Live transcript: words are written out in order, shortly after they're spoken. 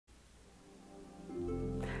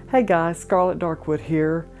Hey guys, Scarlet Darkwood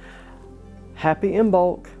here. Happy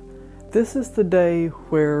Imbolc. This is the day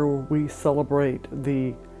where we celebrate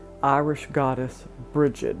the Irish goddess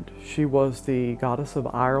Brigid. She was the goddess of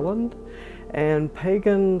Ireland, and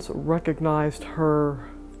pagans recognized her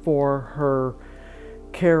for her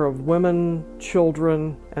care of women,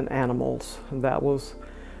 children, and animals. And that was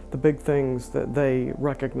the big things that they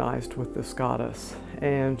recognized with this goddess.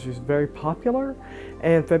 And she's very popular,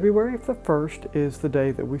 and February the 1st is the day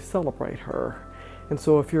that we celebrate her. And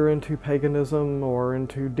so if you're into paganism or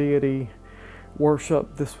into deity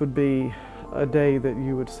worship, this would be a day that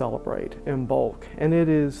you would celebrate Imbolc. And it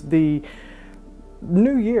is the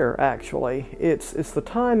new year, actually. It's the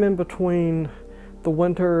time in between the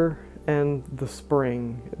winter and the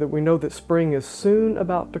spring, that we know that spring is soon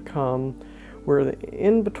about to come. We're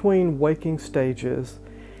in between waking stages,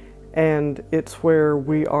 and it's where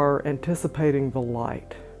we are anticipating the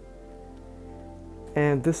light.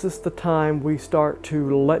 And this is the time we start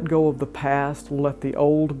to let go of the past, let the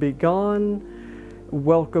old be gone,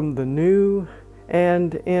 welcome the new,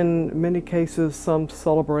 and in many cases some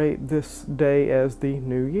celebrate this day as the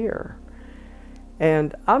new year.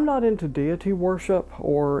 And I'm not into deity worship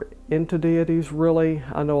or into deities really.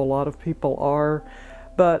 I know a lot of people are.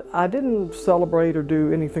 But I didn't celebrate or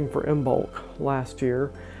do anything for Imbolc last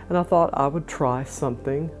year, and I thought I would try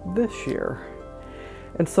something this year.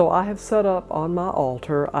 And so I have set up on my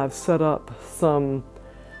altar, I've set up some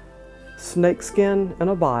snakeskin in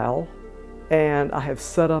a vial, and I have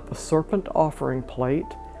set up a serpent offering plate,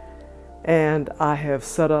 and I have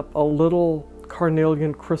set up a little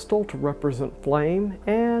carnelian crystal to represent flame,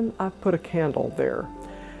 and I've put a candle there.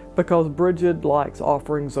 Because Brigid likes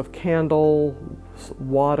offerings of candle,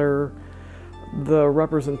 water. The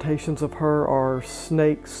representations of her are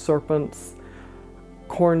snakes, serpents,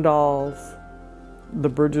 corn dolls, the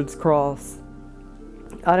Brigid's cross.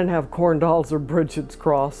 I didn't have corn dolls or Brigid's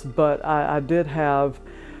cross, but I did have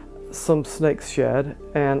some snake's shed,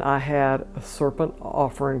 and I had a serpent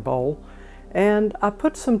offering bowl, and I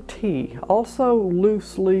put some tea. Also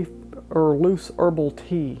loose leaf or loose herbal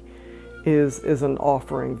tea is an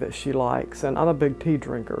offering that she likes, and I'm a big tea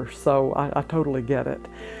drinker, so I totally get it.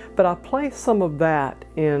 But I placed some of that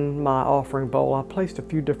in my offering bowl. I placed a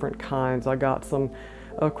few different kinds. I got some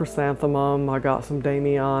chrysanthemum, I got some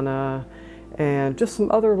damiana, and just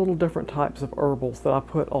some other little different types of herbals that I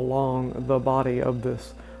put along the body of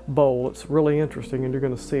this bowl. It's really interesting, and you're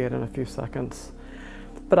going to see it in a few seconds.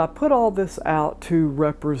 But I put all this out to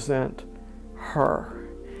represent her.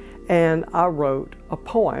 And I wrote a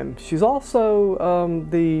poem. She's also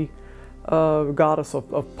the goddess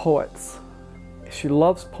of poets. She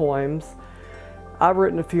loves poems. I've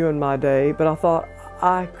written a few in my day, but I thought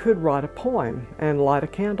I could write a poem and light a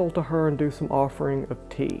candle to her and do some offering of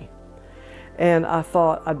tea. And I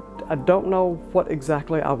thought, I don't know what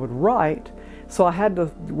exactly I would write, so I had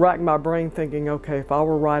to rack my brain thinking, okay, if I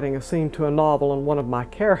were writing a scene to a novel and one of my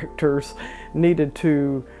characters needed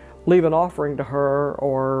to leave an offering to her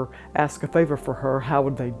or ask a favor for her, how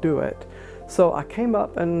would they do it? So I came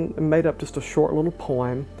up and made up just a short little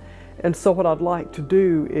poem. And so what I'd like to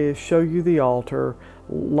do is show you the altar,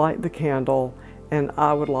 light the candle, and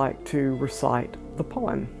I would like to recite the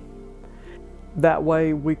poem. That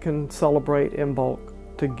way we can celebrate Imbolc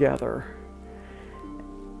together.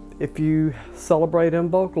 If you celebrate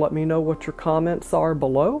Imbolc, let me know what your comments are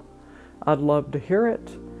below. I'd love to hear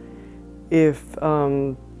it. If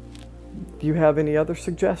you have any other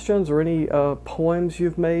suggestions or any poems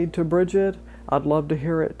you've made to Brigid, I'd love to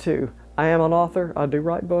hear it too. I am an author. I do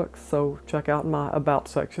write books, so check out my About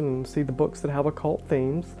section and see the books that have occult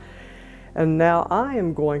themes. And now I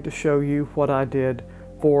am going to show you what I did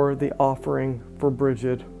for the offering for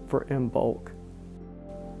Brigid for Imbolc.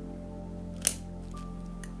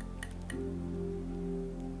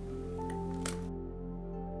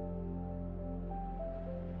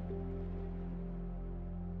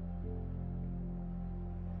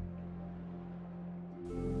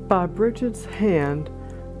 By Brigid's hand,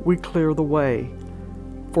 we clear the way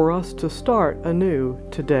for us to start anew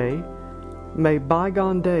today. May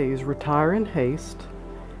bygone days retire in haste.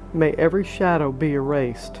 May every shadow be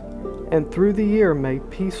erased, and through the year may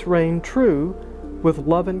peace reign true, with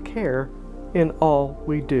love and care in all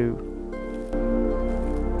we do.